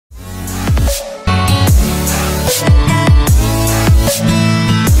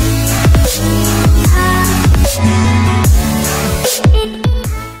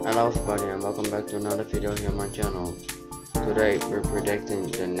we're predicting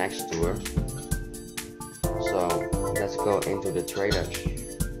the next tour. So let's go into the trailers.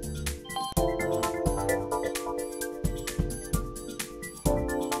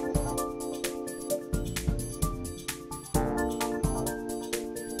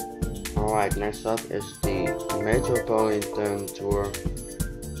 Alright, next up is the Metropolitan tour.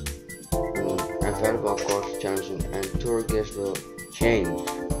 Available course challenges and tour gifts will change.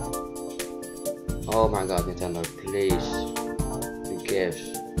 Oh my god, Nintendo, please. The gifts.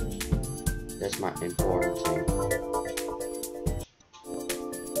 That's my important thing.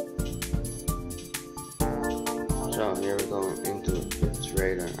 So here we go into the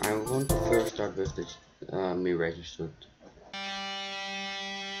trailer. I want to first start with this mii-suit.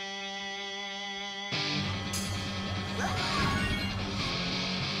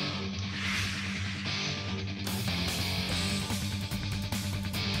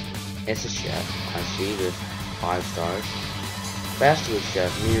 It's a chef, I see, with 5 stars. Fast food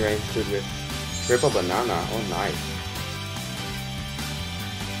chef, mii-suit with triple banana, oh nice.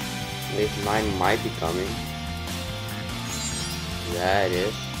 Leaf 9 might be coming. Yeah, it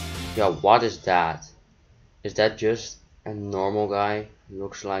is. Yo, what is that? Is that just a normal guy?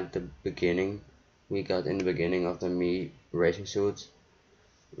 Looks like the beginning we got in the beginning of the Mii racing suit.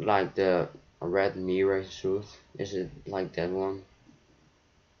 Like the red Mii racing suit. Is it like that one?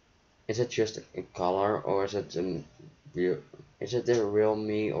 Is it just a color, or is it the real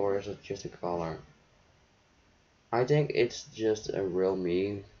Mii, or is it just a color? I think it's just a real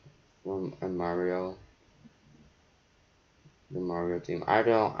Mii from a Mario. The Mario team. I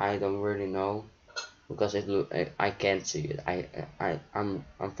don't really know, because I can't see it. I'm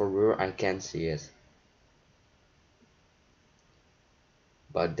for real, I can't see it.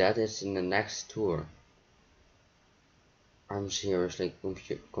 But that is in the next tour. I'm seriously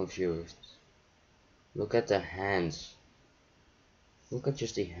confused. Look at the hands. Look at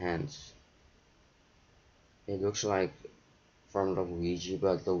just the hands. It looks like from Luigi,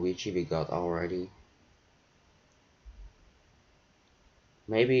 but Luigi we got already.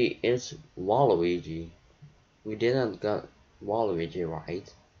 Maybe it's Waluigi. We didn't got Waluigi,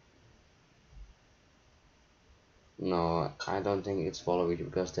 right? No, I don't think it's Waluigi,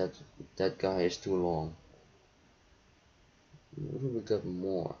 because that guy is too long. Maybe we got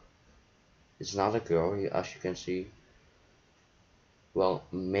more. It's not a girl, as you can see. Well,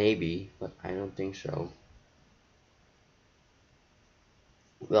 maybe, but I don't think so.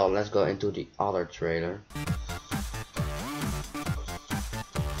 Well, let's go into the other trailer.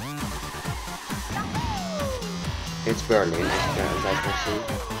 It's Berlin, as I can see.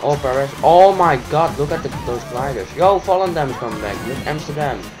 Oh, Paris. Oh my god, look at those gliders. Yo, Volendam coming back with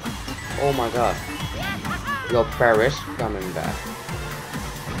Amsterdam. Oh my god. Yo, Paris coming back.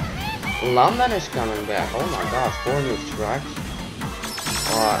 London is coming back. Oh my god, 4 new tracks.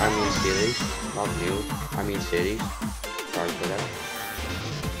 I mean cities, not new. I mean cities. Sorry for that.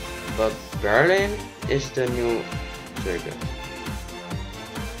 But Berlin is the new trigger.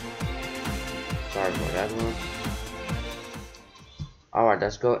 Sorry for that one. Alright,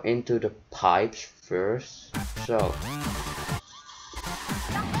 let's go into the pipes first. So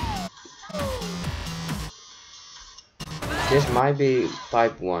this might be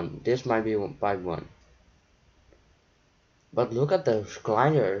pipe 1. This might be pipe 1. But look at those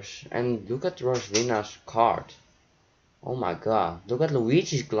gliders, and look at Rosalina's cart. Oh my god, look at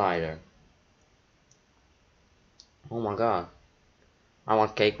Luigi's glider. Oh my god. I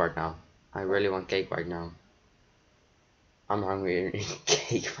want cake right now. I really want cake right now. I'm hungry and eating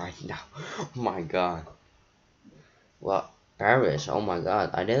cake right now. Oh my god. Well, Paris, oh my god.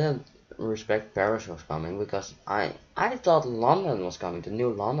 I didn't respect Paris was coming, because I thought London was coming, the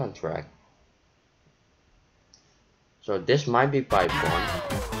new London track. So this might be pipe 1.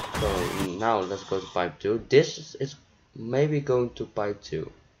 So now let's go to pipe 2. This is maybe going to pipe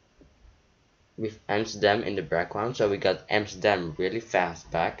 2. With Amsterdam in the background, so we got Amsterdam really fast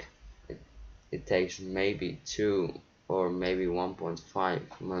back. It takes maybe 2 or maybe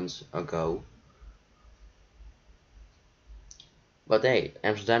 1.5 months ago. But hey,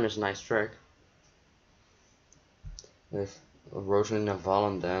 Amsterdam is a nice track. With Rosalina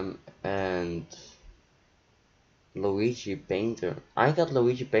Volendam and Luigi Painter. I got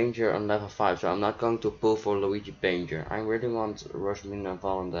Luigi Painter on level 5, so I'm not going to pull for Luigi Painter. I really want Rosalina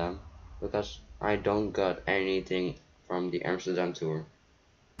Volendam, because I don't got anything from the Amsterdam tour.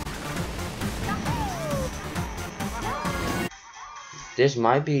 This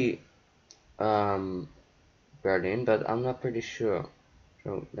might be Berlin, but I'm not pretty sure.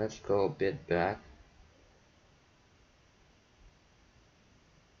 So let's go a bit back.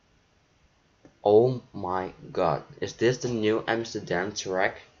 Oh my god, is this the new Amsterdam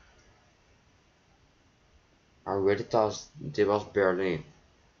track? I really thought it was Berlin.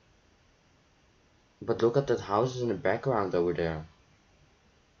 But look at that houses in the background over there.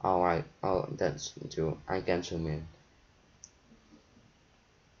 Alright, oh that's too. I can zoom in.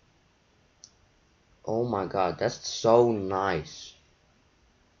 Oh my god, that's so nice.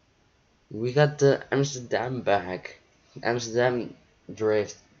 We got the Amsterdam back. Amsterdam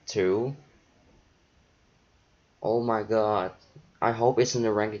Drift 2. Oh my god. I hope it's in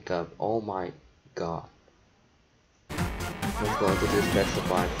the ranking cup. Oh my god. Let's go into the special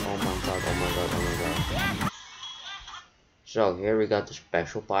pipe. Oh my god, oh my god, oh my god. So here we got the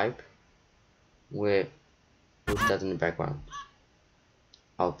special pipe with who's that in the background?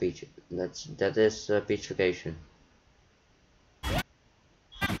 Oh, Peach. That is Peach Vacation.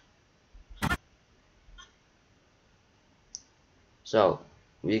 So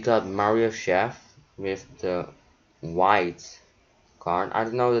we got Mario Chef with the white card. I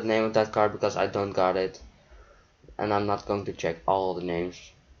don't know the name of that card because I don't got it, and I'm not going to check all the names.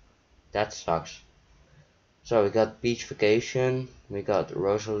 That sucks. So we got Peach Vacation. We got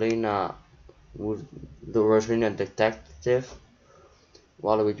Rosalina, the Rosalina Detective,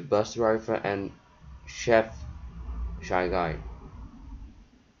 Waluigi Bus Driver, and Chef Shy Guy.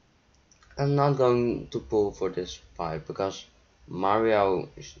 I'm not going to pull for this fight because Mario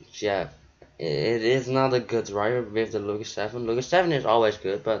Chef, it is not a good driver with the Lucas 7. Lucas 7 is always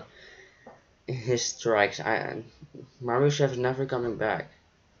good, but his strikes, Mario Chef is never coming back.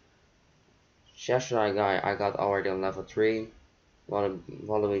 Chef Shy Guy, I got already on level 3.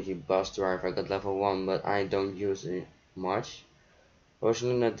 Waluigi Bus Driver, I got level 1, but I don't use it much.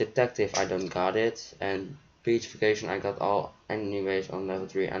 Rosalina Detective, I don't got it, and Peach Vacation I got all anyways on level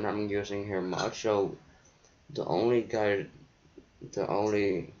 3, and I'm using her much, so the only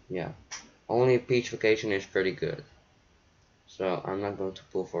Peach Vacation is pretty good. So I'm not going to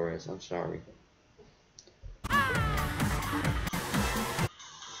pull for it, I'm sorry.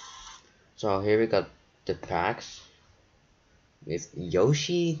 So here we got the packs with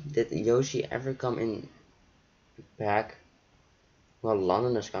Yoshi. Did Yoshi ever come in pack? Well,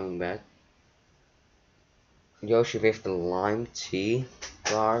 London is coming back. Yoshi with the lime tea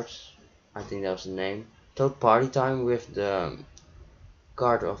cards, I think that was the name. Toad Party Time with the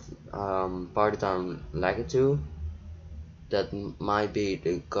card of Party Time Lakitu. That might be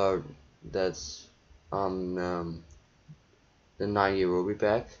the card that's on the 90 Ruby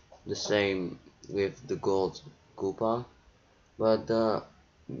pack. The same with the gold Koopa. But the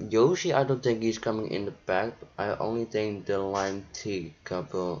Yoshi, I don't think he's coming in the pack. I only think the lime tea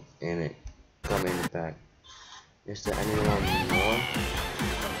couple in it come in the pack. Is there anyone more?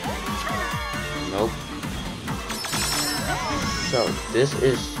 Nope. So this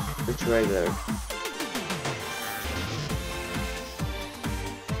is the trailer.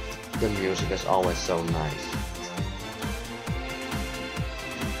 The music is always so nice.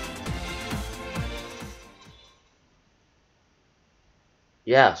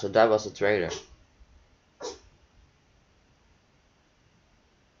 Yeah, so that was the trailer.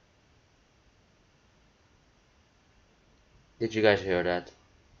 Did you guys hear that?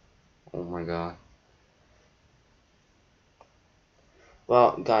 Oh my god.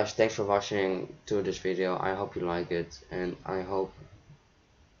 Well guys, thanks for watching to this video. I hope you like it, and I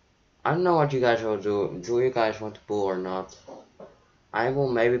don't know what you guys will do. Do you guys want to pull or not? I will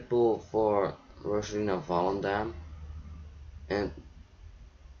maybe pull for Rosalina Volendam, and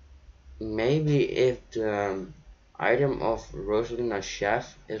maybe if the item of Rosalina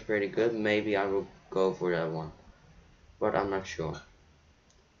Chef is pretty good, maybe I will go for that one, but I'm not sure.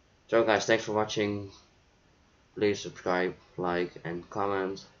 So guys, thanks for watching. Please subscribe, like, and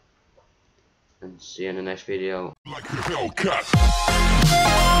comment, and see you in the next video. Like a Hellcat.